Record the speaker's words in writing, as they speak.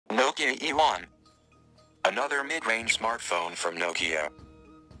Nokia E1. Another mid-range smartphone from Nokia.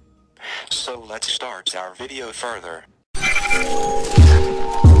 So let's start our video further.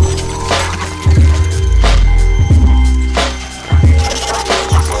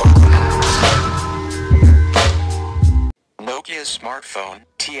 Nokia's smartphone,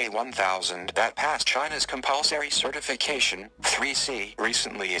 TA1000, that passed China's compulsory certification, 3C,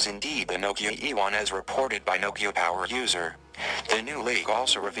 recently is indeed the Nokia E1 as reported by Nokia Power User. The new leak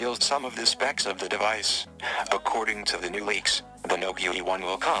also reveals some of the specs of the device. According to the new leaks, the Nokia E1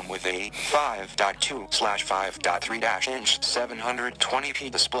 will come with a 5.2/5.3-inch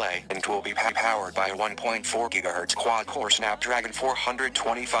 720p display and will be powered by a 1.4 GHz quad-core Snapdragon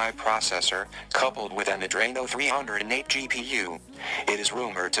 425 processor, coupled with an Adreno 308 GPU. It is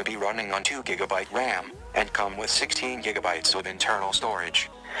rumored to be running on 2 GB RAM, and come with 16 GB of internal storage.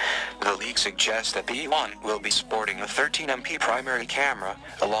 The leak suggests that the E1 will be sporting a 13MP primary camera,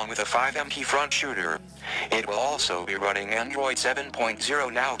 along with a 5MP front shooter. It will also be running Android 7.0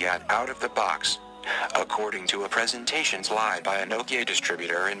 Nougat out of the box. According to a presentation slide by a Nokia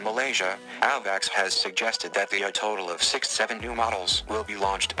distributor in Malaysia, Avax has suggested that a total of 7 new models will be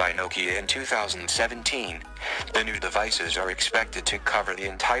launched by Nokia in 2017. The new devices are expected to cover the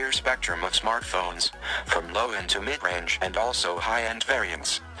entire spectrum of smartphones, from low-end to mid-range and also high-end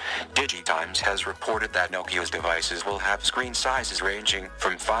variants. DigiTimes has reported that Nokia's devices will have screen sizes ranging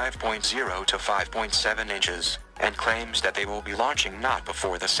from 5.0 to 5.7 inches, and claims that they will be launching not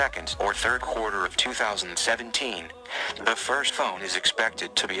before the second or third quarter of 2017. The first phone is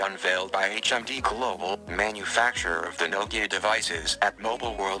expected to be unveiled by HMD Global, manufacturer of the Nokia devices, at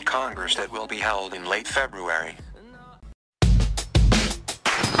Mobile World Congress that will be held in late February.